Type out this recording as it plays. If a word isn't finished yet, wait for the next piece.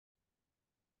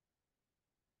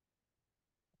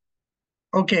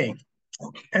Okay,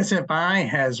 SFI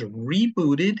has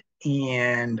rebooted,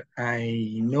 and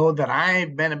I know that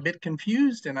I've been a bit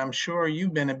confused, and I'm sure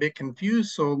you've been a bit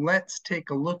confused. So let's take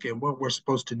a look at what we're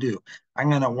supposed to do. I'm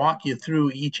going to walk you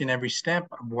through each and every step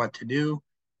of what to do,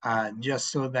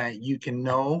 just so that you can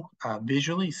know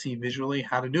see visually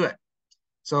how to do it.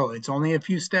 So it's only a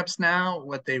few steps now.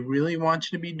 What they really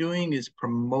want you to be doing is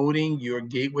promoting your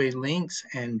gateway links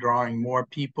and drawing more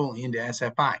people into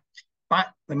SFI. But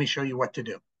let me show you what to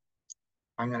do.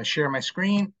 I'm going to share my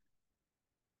screen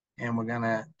and we're going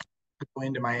to go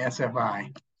into my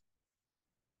SFI.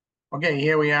 Okay,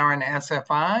 here we are in SFI.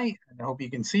 I hope you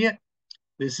can see it.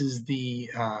 This is the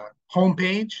home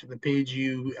page, the page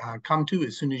you come to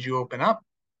as soon as you open up.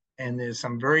 And there's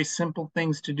some very simple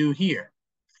things to do here.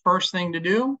 First thing to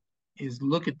do is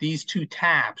look at these two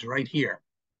tabs right here.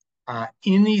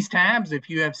 In these tabs, if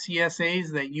you have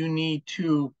CSAs that you need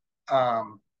to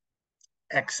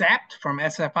accept from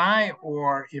SFI,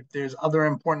 or if there's other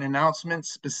important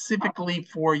announcements specifically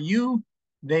for you,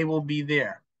 they will be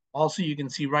there. Also, you can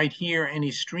see right here any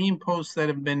stream posts that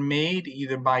have been made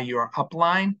either by your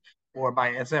upline or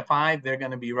by SFI, they're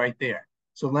going to be right there.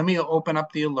 So let me open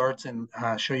up the alerts and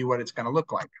show you what it's going to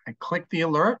look like. I click the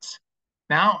alerts.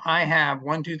 Now I have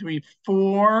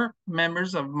 4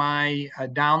 members of my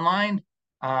downline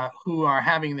who are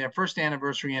having their first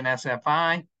anniversary in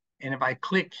SFI. And if I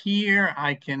click here,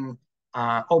 I can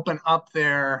open up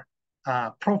their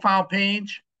profile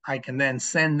page. I can then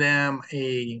send them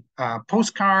a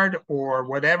postcard or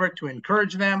whatever to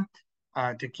encourage them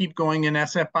to keep going in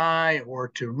SFI or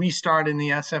to restart in the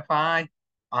SFI.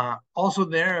 Also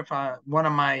there, if one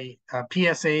of my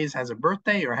PSAs has a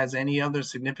birthday or has any other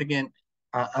significant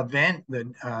event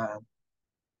that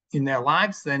in their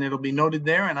lives, then it'll be noted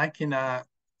there, and I can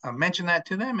mention that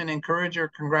to them and encourage or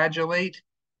congratulate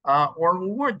or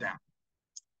reward them.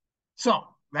 So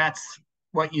that's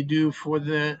what you do for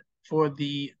the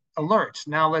alerts.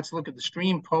 Now let's look at the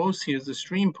stream posts. Here's the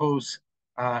stream post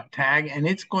tag, and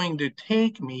it's going to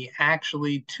take me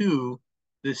actually to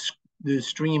the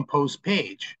stream post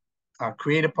page.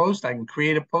 Create a post. I can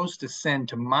create a post to send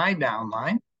to my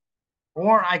downline,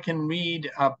 or I can read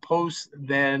posts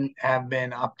that have been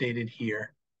updated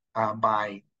here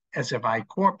by SFI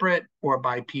corporate or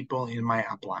by people in my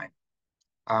upline.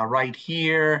 Right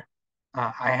here,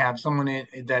 I have someone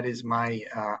that is my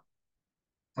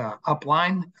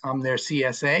upline. I'm their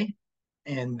CSA,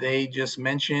 and they just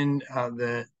mentioned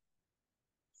the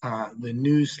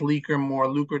new, sleeker, more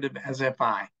lucrative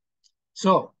SFI.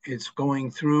 So it's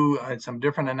going through some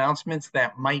different announcements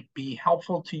that might be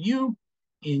helpful to you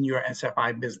in your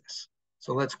SFI business.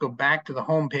 So let's go back to the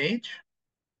home page.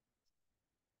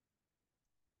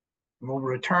 We'll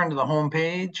return to the home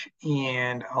page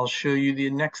and I'll show you the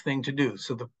next thing to do.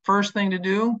 So the first thing to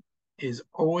do is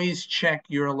always check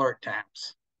your alert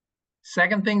tabs.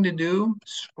 Second thing to do,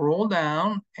 scroll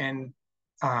down and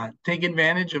take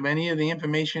advantage of any of the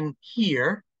information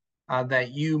here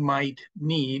that you might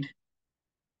need.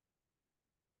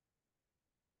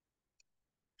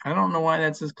 I don't know why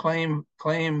that says claim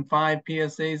 5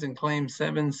 PSAs and claim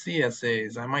 7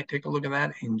 CSAs. I might take a look at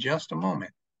that in just a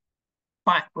moment.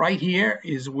 But right here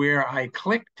is where I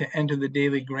click to enter the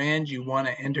daily grand. You want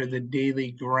to enter the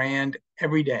daily grand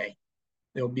every day.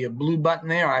 There'll be a blue button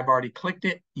there. I've already clicked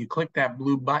it. You click that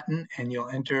blue button and you'll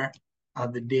enter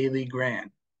the daily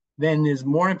grand. Then there's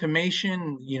more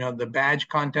information, you know, the badge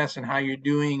contest and how you're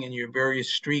doing and your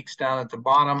various streaks down at the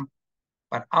bottom.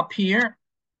 But up here,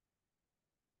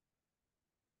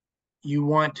 you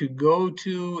want to go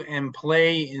to and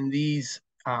play in these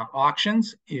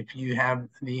auctions if you have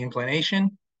the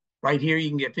inclination. Right here, you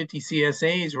can get 50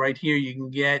 CSAs. Right here, you can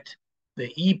get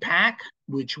the E-Pack,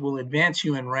 which will advance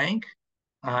you in rank.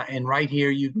 And right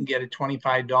here, you can get a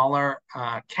 $25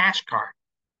 cash card.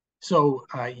 So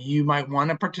you might want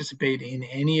to participate in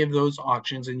any of those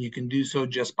auctions, and you can do so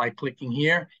just by clicking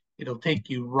here. It'll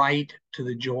take you right to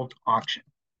the Jolt auction.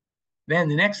 Then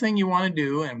the next thing you want to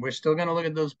do, and we're still going to look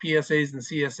at those PSAs and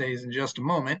CSAs in just a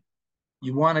moment,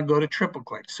 you want to go to triple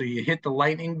click. So you hit the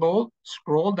lightning bolt,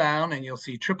 scroll down, and you'll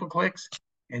see triple clicks,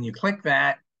 and you click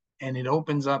that, and it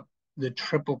opens up the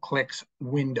triple clicks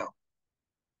window.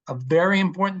 A very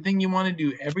important thing you want to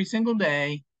do every single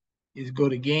day is go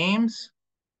to games,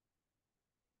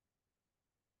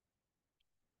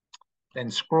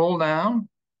 then scroll down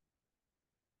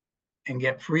and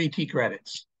get free T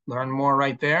credits. Learn more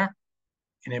right there.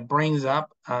 And it brings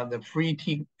up the free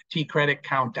T credit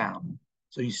countdown.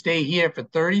 So you stay here for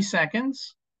 30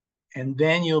 seconds, and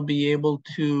then you'll be able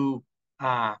to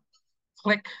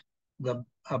click the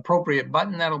appropriate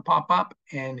button that'll pop up,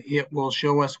 and it will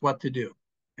show us what to do.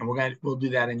 And we'll do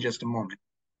that in just a moment.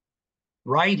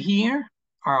 Right here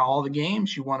are all the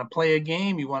games. You want to play a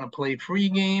game, you want to play free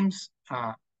games.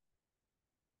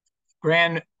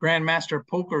 Grandmaster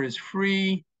Poker is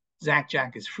free, Zack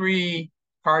Jack is free,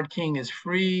 Card King is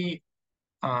free.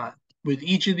 With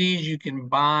each of these, you can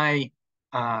buy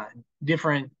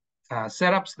different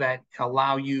setups that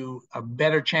allow you a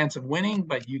better chance of winning,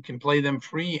 but you can play them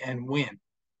free and win.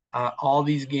 All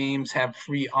these games have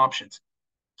free options.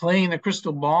 Playing the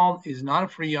crystal ball is not a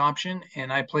free option,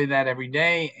 and I play that every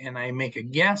day, and I make a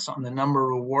guess on the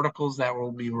number of rewardables that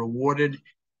will be rewarded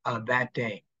that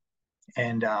day.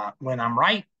 And when I'm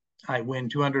right, I win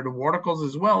 200 rewardables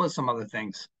as well as some other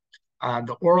things.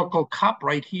 The Oracle Cup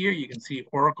right here, you can see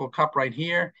Oracle Cup right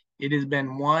here. It has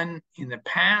been won in the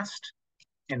past.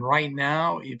 And right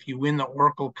now, if you win the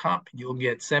Oracle Cup, you'll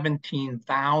get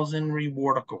 17,000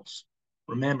 rewardables.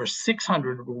 Remember,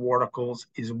 600 rewardables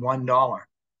is $1.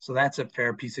 So that's a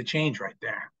fair piece of change right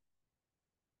there.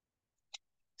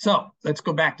 So let's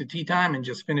go back to tea time and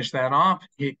just finish that off.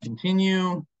 Hit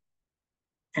continue,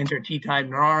 enter tea time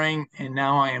drawing, and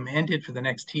now I am entered for the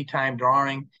next tea time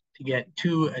drawing to get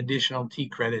 2 additional tea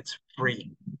credits free.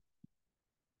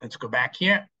 Let's go back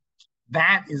here.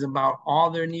 That is about all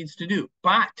there needs to do.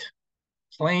 But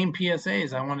claim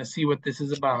PSAs, I want to see what this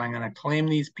is about. I'm going to claim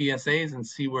these PSAs and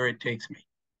see where it takes me.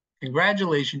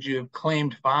 Congratulations, you have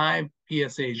claimed 5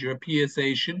 PSAs. Your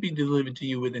PSA should be delivered to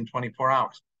you within 24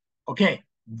 hours. Okay,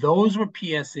 those were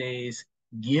PSAs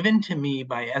given to me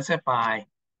by SFI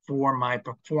for my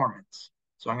performance.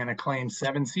 So I'm going to claim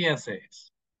 7 CSAs.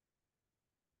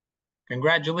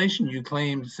 Congratulations, you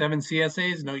claimed 7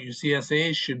 CSAs. Note your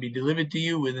CSAs should be delivered to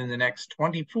you within the next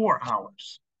 24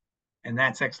 hours. And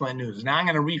that's excellent news. Now I'm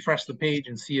going to refresh the page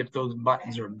and see if those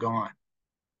buttons are gone.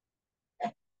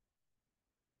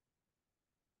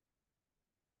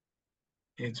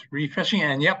 It's refreshing,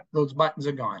 and yep, those buttons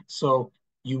are gone. So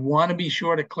you want to be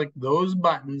sure to click those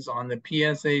buttons on the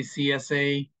PSA,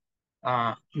 CSA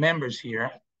members here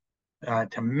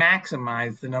to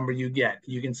maximize the number you get.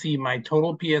 You can see my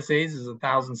total PSAs is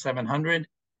 1,700,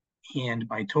 and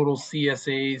my total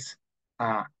CSAs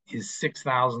is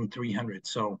 6,300.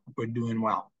 So we're doing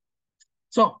well.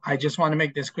 So I just want to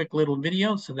make this quick little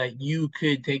video so that you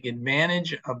could take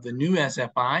advantage of the new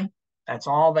SFI. That's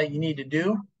all that you need to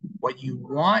do. What you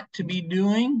want to be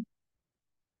doing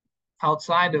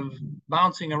outside of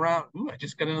bouncing around, I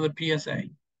just got another PSA.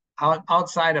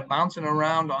 Outside of bouncing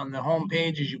around on the home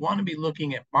page is you want to be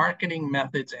looking at marketing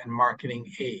methods and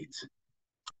marketing aids.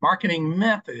 Marketing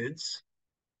methods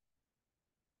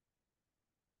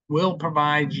will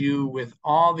provide you with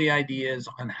all the ideas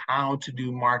on how to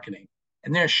do marketing.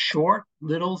 And they're short,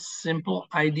 little, simple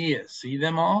ideas. See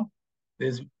them all?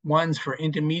 There's ones for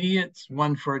intermediates,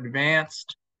 one for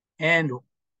advanced, and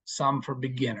some for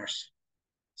beginners.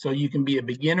 So you can be a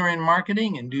beginner in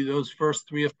marketing and do those first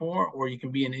 3 or 4, or you can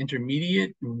be an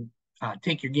intermediate and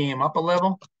take your game up a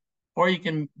level, or you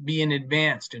can be an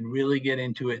advanced and really get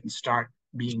into it and start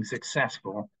being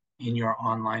successful in your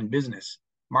online business.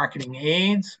 Marketing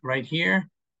aids right here,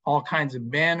 all kinds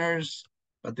of banners,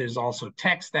 but there's also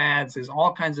text ads. There's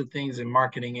all kinds of things in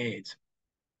marketing aids.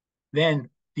 Then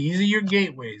these are your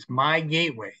gateways, my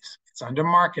gateways. It's under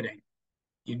marketing.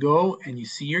 You go and you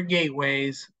see your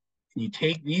gateways, and you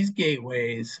take these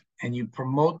gateways and you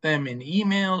promote them in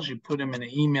emails. You put them in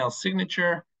an email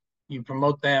signature. You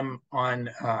promote them on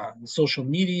social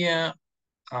media.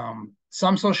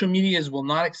 Some social medias will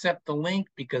not accept the link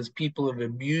because people have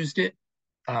abused it,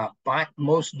 but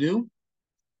most do.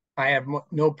 I have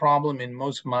no problem in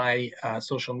most of my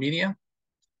social media,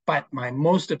 but my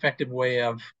most effective way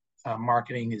of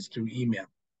marketing is through email.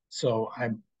 So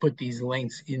I put these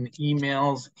links in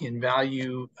emails,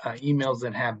 emails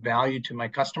that have value to my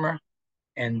customer,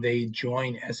 and they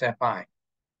join SFI.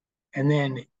 And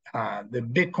then the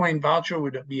Bitcoin voucher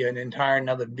would be an entire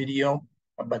another video,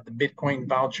 but the Bitcoin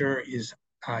voucher is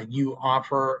you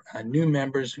offer new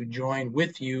members who join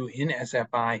with you in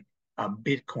SFI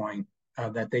Bitcoin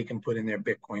that they can put in their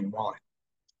Bitcoin wallet.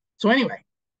 So anyway,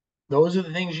 those are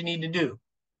the things you need to do.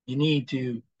 You need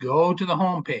to go to the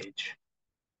home page,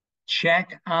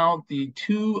 check out the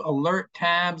 2 alert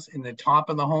tabs in the top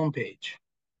of the home page.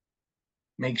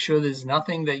 Make sure there's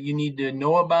nothing that you need to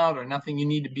know about or nothing you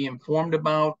need to be informed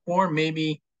about, or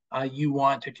maybe you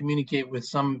want to communicate with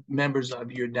some members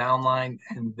of your downline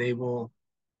and they will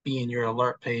be in your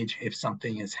alert page if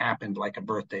something has happened, like a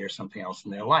birthday or something else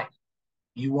in their life.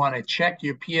 You want to check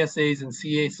your PSAs and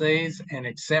CSAs and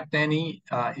accept any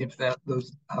if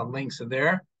those links are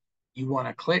there. You want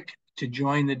to click to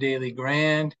join the Daily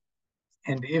Grand.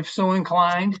 And if so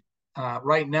inclined,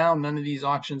 Right now, none of these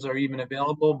auctions are even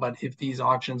available, but if these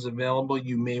auctions are available,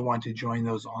 you may want to join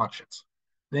those auctions.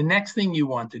 The next thing you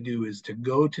want to do is to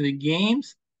go to the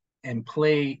games and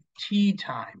play tea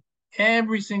time.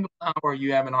 Every single hour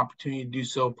you have an opportunity to do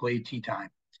so, play tea time.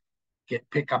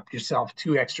 Pick up yourself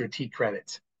 2 extra tea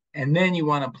credits. And then you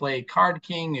want to play Card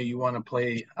King, or you want to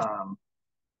play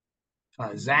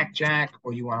Zack Jack,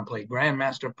 or you want to play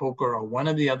Grandmaster Poker, or one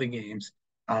of the other games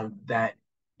that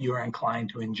you're inclined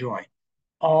to enjoy.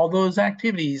 All those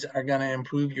activities are going to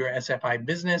improve your SFI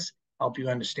business, help you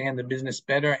understand the business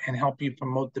better, and help you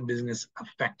promote the business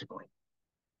effectively.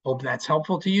 Hope that's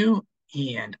helpful to you,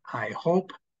 and I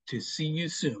hope to see you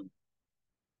soon.